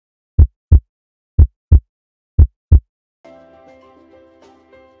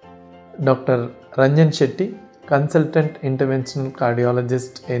Dr. Ranjan Shetty, Consultant Interventional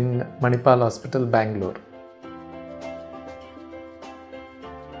Cardiologist in Manipal Hospital, Bangalore.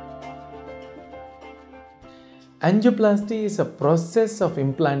 Angioplasty is a process of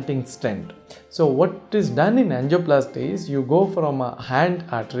implanting stent. So what is done in angioplasty is you go from a hand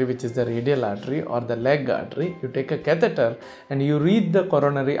artery, which is the radial artery, or the leg artery, you take a catheter and you reach the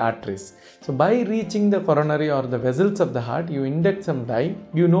coronary arteries. So by reaching the coronary or the vessels of the heart, you inject some dye.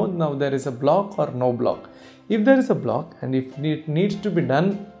 You know now there is a block or no block. If there is a block and if it needs to be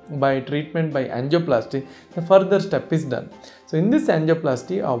done by treatment by angioplasty, the further step is done. So in this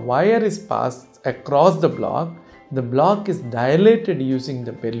angioplasty, a wire is passed across the block. The block is dilated using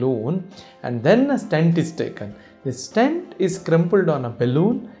the balloon and then a stent is taken. The stent is crimpled on a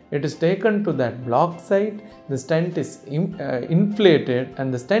balloon. It is taken to that block site. The stent is inflated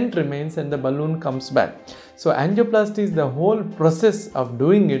and the stent remains and the balloon comes back. So angioplasty is the whole process of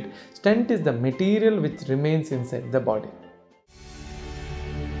doing it. Stent is the material which remains inside the body.